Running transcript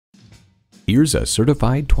Here's a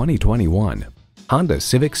certified 2021 Honda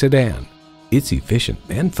Civic sedan. It's efficient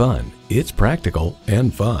and fun. It's practical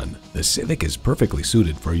and fun. The Civic is perfectly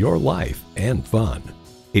suited for your life and fun.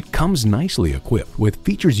 It comes nicely equipped with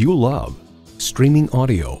features you love: streaming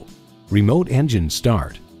audio, remote engine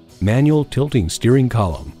start, manual tilting steering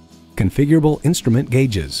column, configurable instrument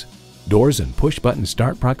gauges, doors and push-button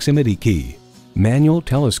start proximity key, manual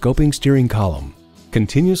telescoping steering column,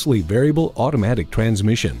 continuously variable automatic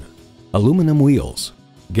transmission, aluminum wheels,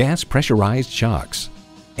 gas pressurized shocks,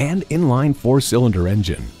 and inline 4-cylinder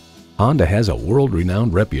engine. Honda has a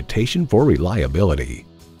world-renowned reputation for reliability.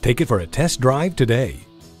 Take it for a test drive today.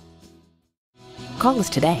 Call us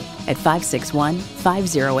today at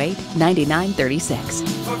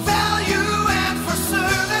 561-508-9936.